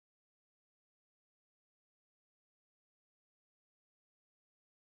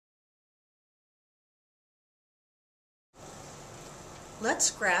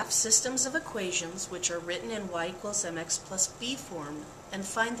Let's graph systems of equations which are written in y equals mx plus b form and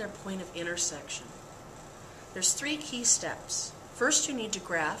find their point of intersection. There's three key steps. First, you need to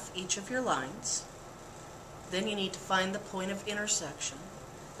graph each of your lines. Then you need to find the point of intersection.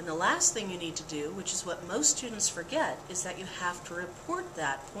 And the last thing you need to do, which is what most students forget, is that you have to report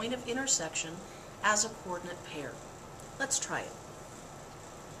that point of intersection as a coordinate pair. Let's try it.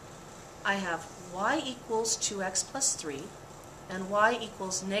 I have y equals 2x plus 3 and y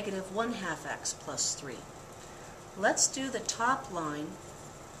equals negative 1/2 x plus 3. Let's do the top line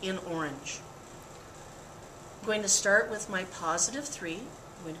in orange. I'm going to start with my positive 3.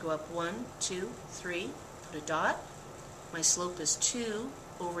 I'm going to go up 1, 2, 3, put a dot. My slope is 2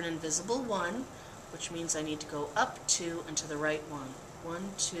 over an invisible 1, which means I need to go up 2 and to the right 1.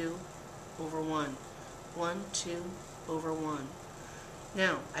 1, 2, over 1. 1, 2, over 1.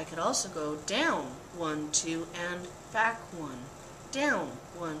 Now, I could also go down 1, 2, and back 1. Down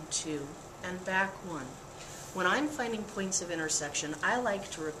 1, 2, and back 1. When I'm finding points of intersection, I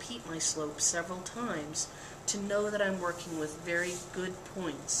like to repeat my slope several times to know that I'm working with very good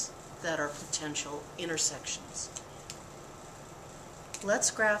points that are potential intersections.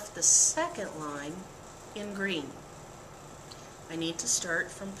 Let's graph the second line in green. I need to start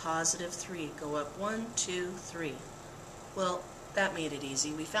from positive 3. Go up 1, 2, 3. Well, that made it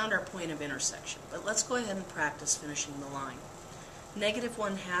easy. We found our point of intersection. But let's go ahead and practice finishing the line. Negative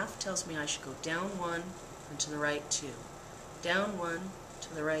 1/2 tells me I should go down 1 and to the right 2. Down 1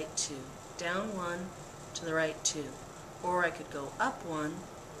 to the right 2. Down 1 to the right 2. Or I could go up 1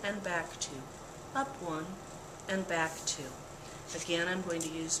 and back 2. Up 1 and back 2. Again, I'm going to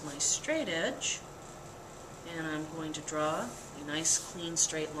use my straight edge, and I'm going to draw a nice clean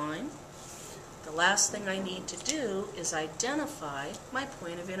straight line. The last thing I need to do is identify my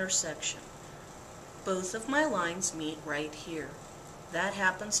point of intersection. Both of my lines meet right here. That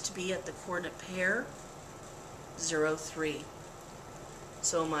happens to be at the coordinate pair 0, 3.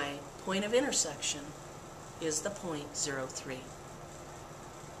 So my point of intersection is the point 0, 3.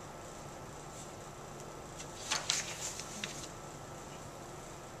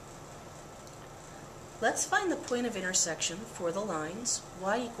 Let's find the point of intersection for the lines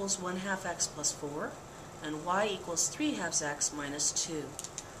y equals 1/2 x plus 4 and y equals 3/2 x minus 2.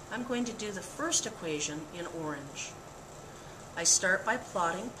 I'm going to do the first equation in orange. I start by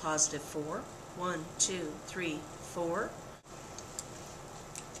plotting positive 4. 1, 2, 3, 4.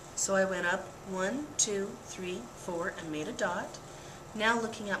 So I went up 1, 2, 3, 4 and made a dot. Now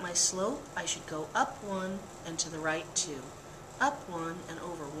looking at my slope, I should go up 1 and to the right 2. Up 1 and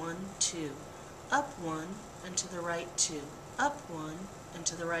over 1, 2. Up 1 and to the right 2. Up 1 and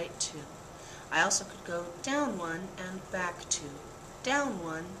to the right 2. I also could go down 1 and back 2. Down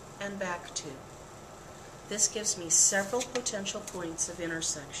 1 and back 2. This gives me several potential points of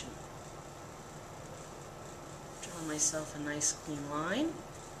intersection. Draw myself a nice clean line.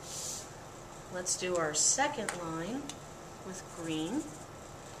 Let's do our second line with green.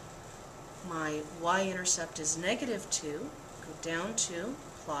 My y-intercept is negative 2. Go down 2,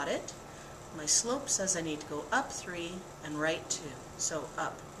 plot it. My slope says I need to go up 3 and right 2. So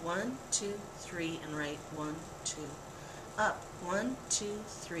up 1, 2, 3 and right 1, 2. Up 1, 2,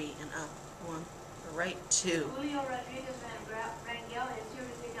 3 and up 1, right 2. Julio Rodriguez Rangel is here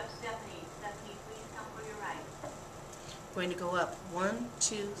to pick up Stephanie. Stephanie, please come for your right. Going to go up 1,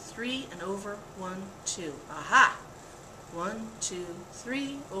 2, 3 and over 1, 2. Aha! 1, 2,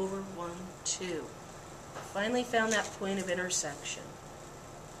 3 over 1, 2. Finally found that point of intersection.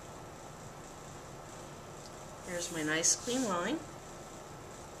 Here's my nice clean line.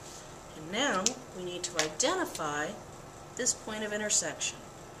 And now we need to identify this point of intersection.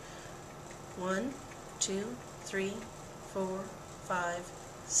 1, 2, 3, 4, 5,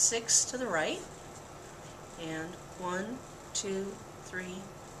 6 to the right. And 1, 2, 3,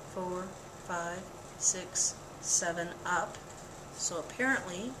 4, 5, 6, 7 up. So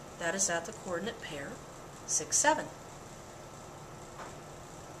apparently that is at the coordinate pair 6, 7.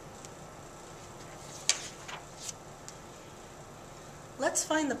 Let's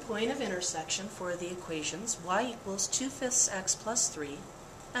find the point of intersection for the equations y equals 2/5 x plus 3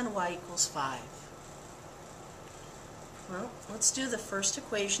 and y equals 5. Well, let's do the first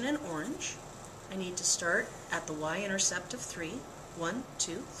equation in orange. I need to start at the y-intercept of 3. 1,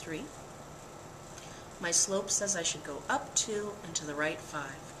 2, 3. My slope says I should go up 2 and to the right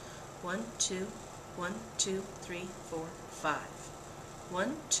 5. 1, 2, 1, 2, 3, 4, 5.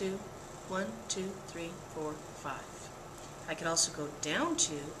 1, 2, 1, 2, 3, 4, 5. I could also go down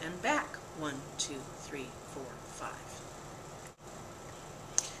 2 and back 1, 2, 3, 4, 5.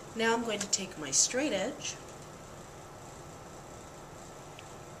 Now I'm going to take my straight edge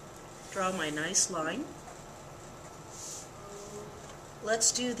Draw my nice line.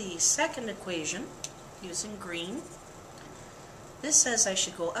 Let's do the second equation using green. This says I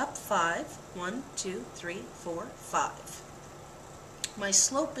should go up 5. 1, 2, 3, 4, 5. My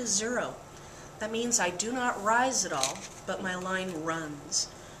slope is 0. That means I do not rise at all, but my line runs.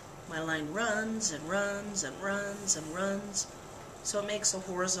 My line runs and runs and runs and runs, so it makes a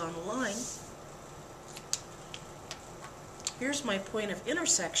horizontal line. Here's my point of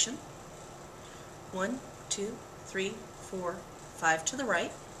intersection. 1, 2, 3, 4, 5 to the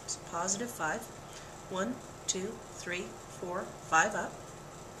right, so positive 5. 1, 2, 3, 4, 5 up.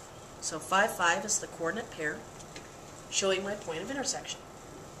 So 5, 5 is the coordinate pair, showing my point of intersection.